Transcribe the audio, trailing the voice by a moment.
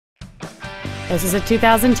This is a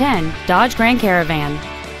 2010 Dodge Grand Caravan.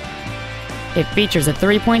 It features a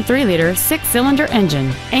 3.3-liter six-cylinder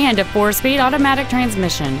engine and a 4-speed automatic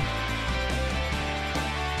transmission.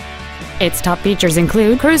 Its top features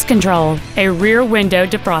include cruise control, a rear window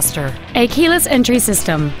defroster, a keyless entry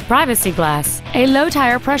system, privacy glass, a low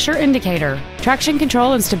tire pressure indicator, traction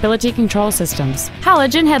control and stability control systems,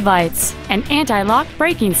 halogen headlights, an anti-lock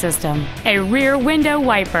braking system, a rear window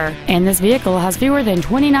wiper, and this vehicle has fewer than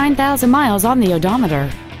 29,000 miles on the odometer.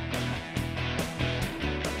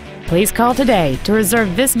 Please call today to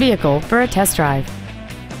reserve this vehicle for a test drive.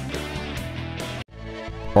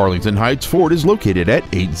 Arlington Heights Ford is located at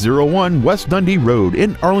 801 West Dundee Road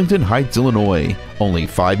in Arlington Heights, Illinois, only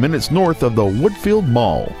 5 minutes north of the Woodfield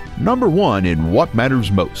Mall. #1 in what matters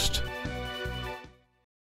most.